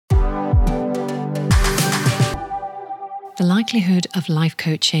The likelihood of life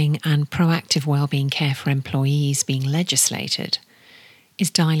coaching and proactive wellbeing care for employees being legislated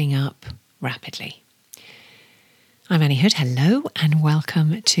is dialing up rapidly. I'm Annie Hood. Hello and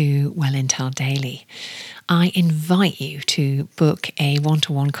welcome to Well Intel Daily. I invite you to book a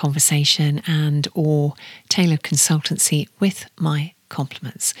one-to-one conversation and or tailored consultancy with my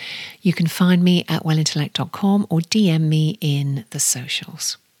compliments. You can find me at wellintellect.com or DM me in the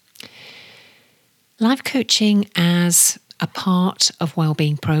socials. Life coaching as a part of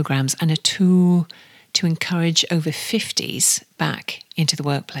wellbeing programs and a tool to encourage over 50s back into the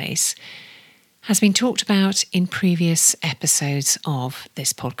workplace has been talked about in previous episodes of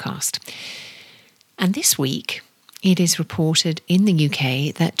this podcast. And this week, it is reported in the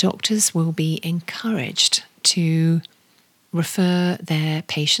UK that doctors will be encouraged to refer their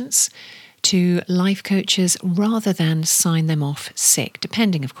patients to life coaches rather than sign them off sick,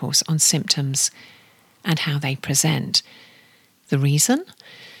 depending, of course, on symptoms and how they present. The reason?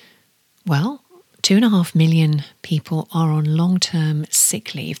 Well, 2.5 million people are on long-term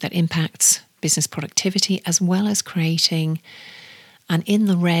sick leave that impacts business productivity, as well as creating an in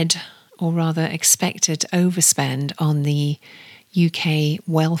the red, or rather expected overspend on the UK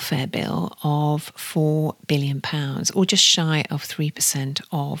welfare bill of £4 billion, or just shy of 3%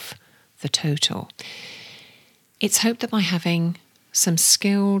 of the total. It's hoped that by having some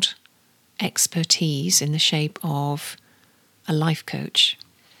skilled expertise in the shape of a life coach,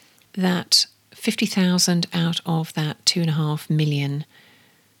 that 50,000 out of that 2.5 million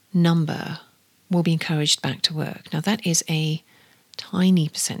number will be encouraged back to work. Now, that is a tiny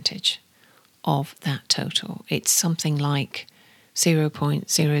percentage of that total. It's something like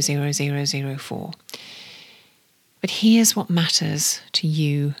 0.00004. But here's what matters to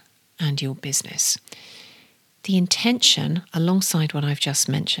you and your business. The intention, alongside what I've just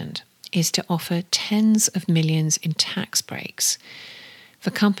mentioned, is to offer tens of millions in tax breaks for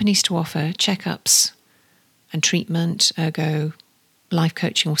companies to offer checkups and treatment, ergo life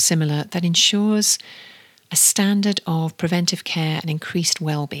coaching or similar, that ensures a standard of preventive care and increased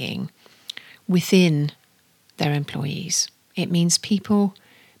well-being within their employees. It means people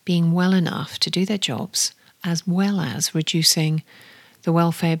being well enough to do their jobs, as well as reducing the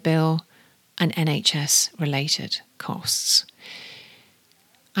welfare bill and NHS-related costs.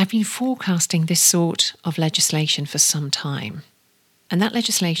 I've been forecasting this sort of legislation for some time, and that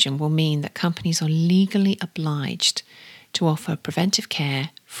legislation will mean that companies are legally obliged to offer preventive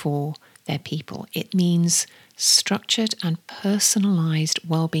care for their people. It means structured and personalised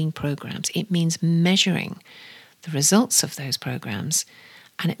wellbeing programs. It means measuring the results of those programs,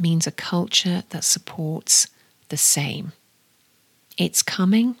 and it means a culture that supports the same. It's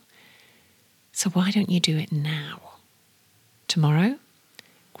coming, so why don't you do it now? Tomorrow,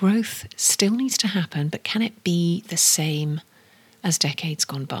 growth still needs to happen, but can it be the same as decades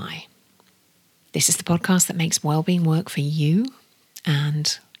gone by? This is the podcast that makes wellbeing work for you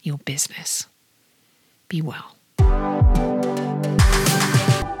and your business. Be well.